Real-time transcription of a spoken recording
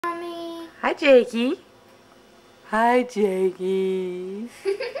Hi, Jakey. Hi, Jakey.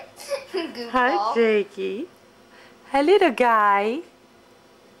 Hi, Jakey. Hi, little guy.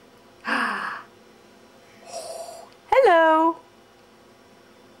 Hello.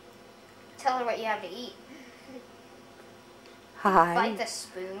 Tell her what you have to eat. Hi. Bite the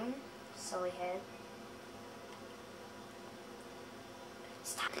spoon, silly head.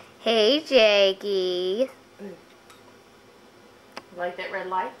 Stop. Hey, Jakey. Like that red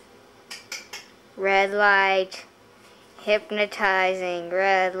light? Red light. Hypnotizing.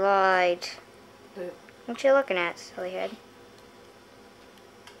 Red light. Boo. What you looking at, silly head?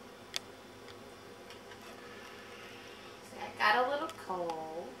 See, I got a little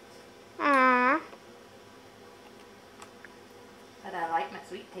cold. Aww. But I like my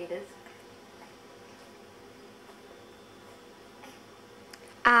sweet potatoes.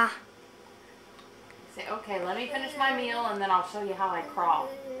 Ah. Say, okay, let me finish my meal and then I'll show you how I crawl.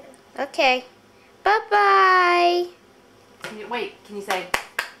 Okay. Bye-bye. Wait, can you say,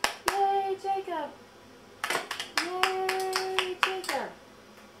 yay, Jacob? Yay, Jacob.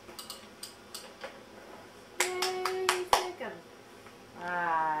 Yay, Jacob.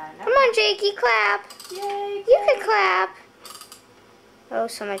 No. Come on, Jakey, clap. Yay, You can clap. Oh,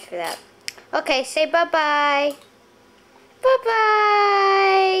 so much for that. Okay, say bye-bye.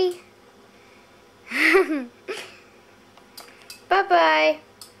 Bye-bye. Bye-bye.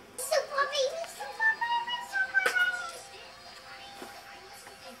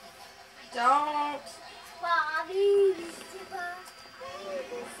 Don't.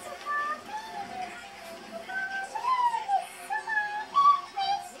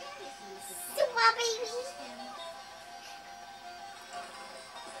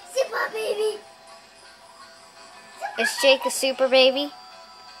 Super baby. Is Jake a super baby?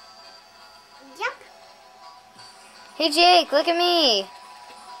 Yep. Hey, Jake, look at me.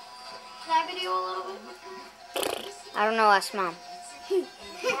 Can I video a little bit? I don't know, ask Mom. Mom,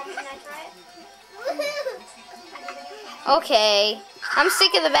 can I try it? Okay. I'm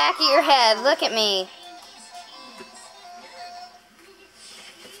sick of the back of your head. Look at me.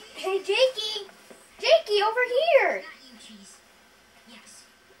 Hey, Jakey. Jakey, over here.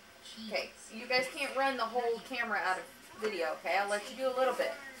 Okay, you guys can't run the whole camera out of video, okay? I'll let you do a little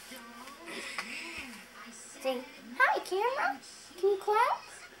bit. Say, hi, camera. Can you clap?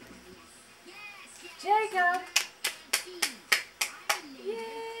 Jacob!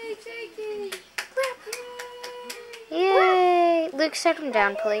 Yay, Jakey! Clap, Yay. Luke, set him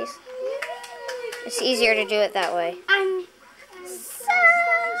down, please. Yay! It's easier to do it that way. I'm so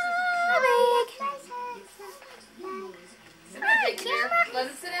big. Sit down, Jakey, dear. Let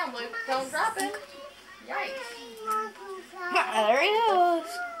him sit down, Luke. Don't drop him. Yikes. There he is.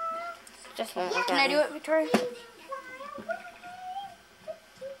 Just won't look Can at I me. do it, Victoria?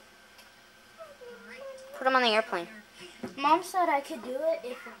 Put him on the airplane. Mom said I could do it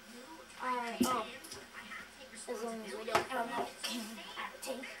if as long as we don't have a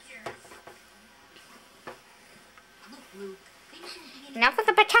tank. Enough with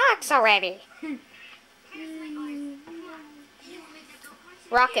the buttocks already.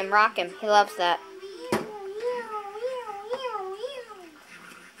 Rock him, rock him. He loves that.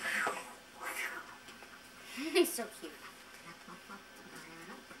 He's so cute.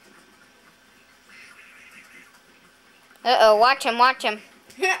 Uh-oh, watch him, watch him.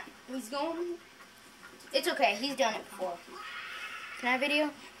 He's going. It's okay. He's done it before. Can I video?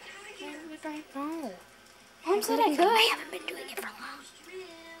 No. Mom said I could. I haven't been doing it for long.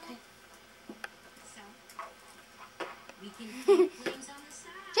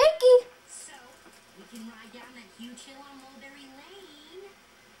 Jakey.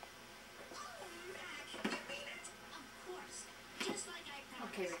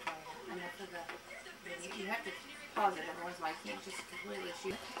 Okay, Victoria, enough of that. You have to pause it, otherwise I can't just completely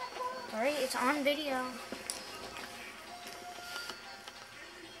shoot. Alright, it's on video.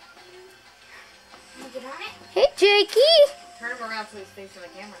 Get on it. Hey, Jakey. Turn him around so he's facing the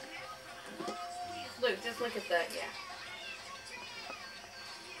camera. Luke, just look at that, yeah.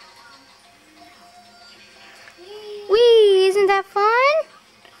 Whee, isn't that fun?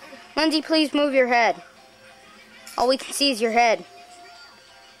 Lindsay, please move your head. All we can see is your head.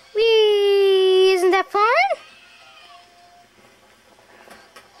 Whee, isn't that fun?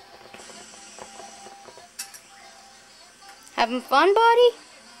 Having fun, buddy?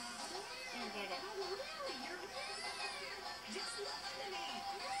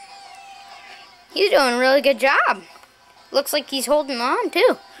 He's doing a really good job. Looks like he's holding on,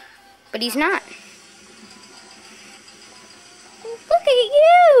 too. But he's not. Look at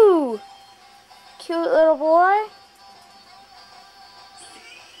you! Cute little boy.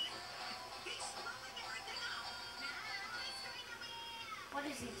 What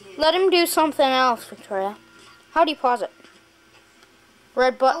does he do? Let him do something else, Victoria. How do you pause it?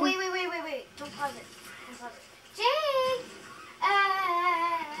 Red button. Oh, wait. Don't pause it. Jake! Aww.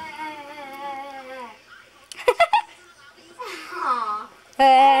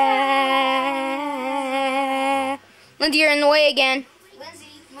 Lindsay, you're in the way again. Lindsay,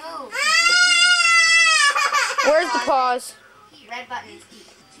 move. Where's the pause? Red button.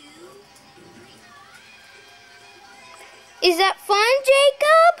 Is that fun,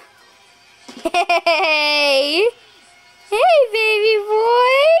 Jacob? Hey! Hey, baby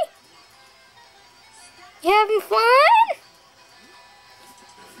boy! You having fun?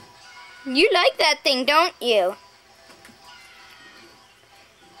 You like that thing, don't you?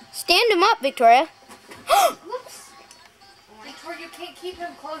 Stand him up, Victoria. Whoops. Victoria, you can't keep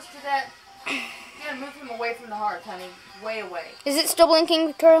him close to that. You gotta move him away from the hearth, honey. Way away. Is it still blinking,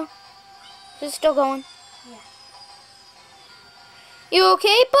 Victoria? Is it still going? Yeah. You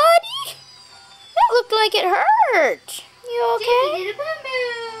okay, buddy? That looked like it hurt. You okay? Jake, did a boom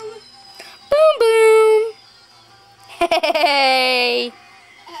boom. Boom boom. Hey.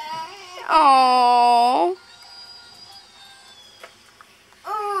 Aww.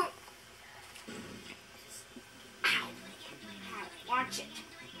 Watch it.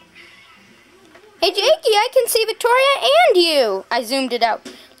 Hey, Jakey, I can see Victoria and you. I zoomed it out.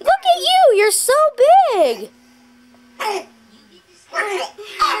 Look at you. You're so big.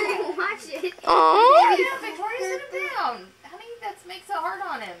 Watch it. Aww. Yeah, Victoria, sit him down. Honey, that makes it hard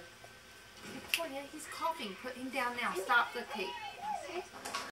on him. Victoria, he's coughing. Put him down now. Stop the tape.